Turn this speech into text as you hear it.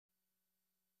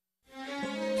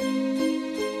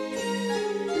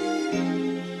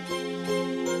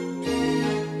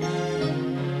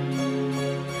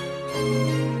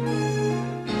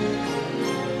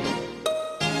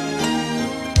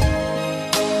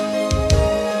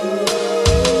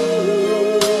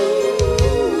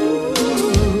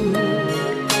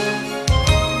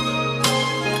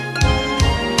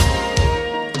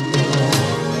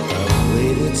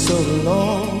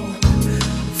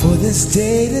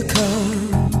to come.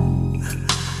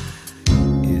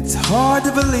 It's hard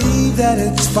to believe that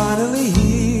it's finally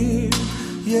here.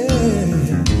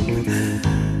 Yeah,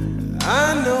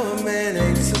 I know a man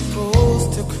ain't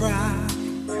supposed to cry,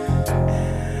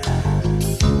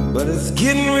 but it's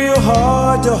getting real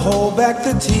hard to hold back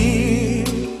the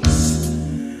tears.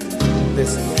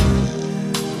 Listen,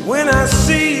 when I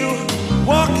see you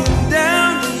walking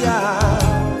down the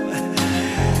aisle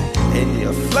and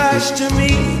you flash to me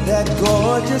that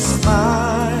gorgeous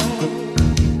smile,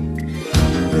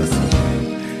 listen,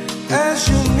 as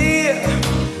you near,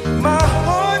 my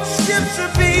heart skips a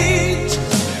beat,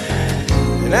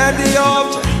 and at the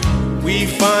altar we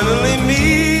finally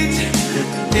meet,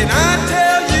 and I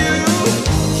tell you,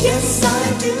 yes, I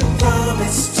do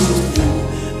promise to you,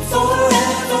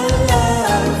 forever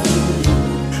love you.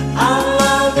 I'll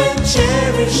love and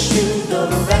cherish you the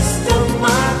rest of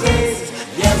my days.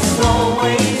 Yes,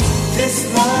 always, this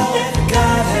love that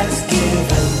God has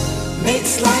given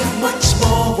makes life much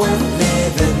more worth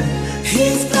living.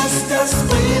 He's blessed us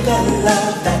with a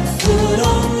love that could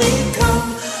only come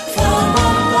from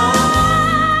above.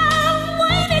 I've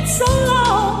waited so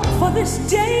long for this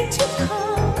day to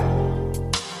come.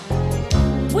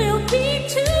 We'll be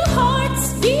two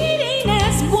hearts beating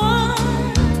as one.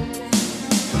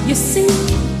 You see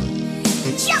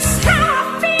just how I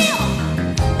feel,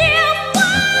 mere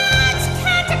words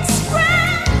can't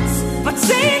express, but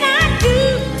saying I do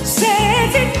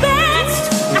says it best.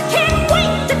 I can't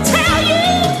wait to tell you,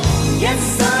 yes,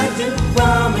 I do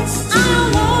promise to I'll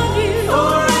love you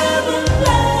forever,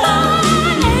 love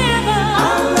forever.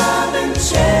 I'll love and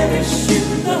cherish you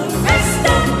the rest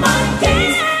of my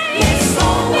days. Yes,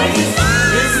 always,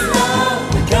 this love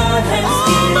that God has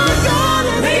given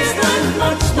makes life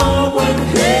much more worth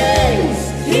living.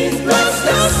 He's blessed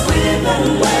us with a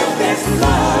love that's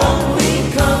only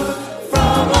come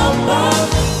from above.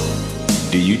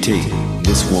 Do you take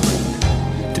this woman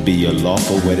to be your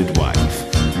lawful wedded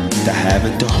wife, to have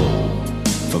and to hold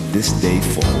from this day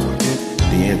forward?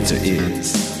 The answer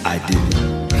is, I do.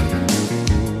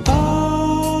 I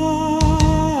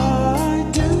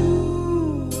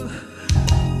do.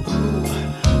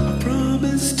 I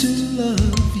promise to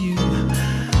love you.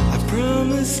 I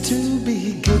promise to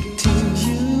be good to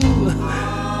you. I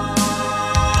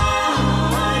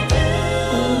do.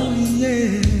 Oh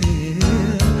yeah.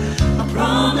 I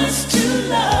promise to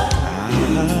love.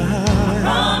 I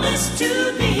promise to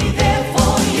be there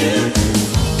for you.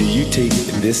 Do you take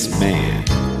this man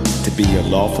to be your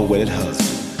lawful wedded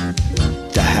husband,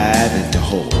 to have and to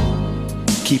hold,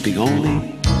 keeping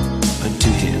only unto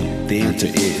him? The answer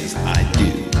is, I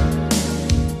do.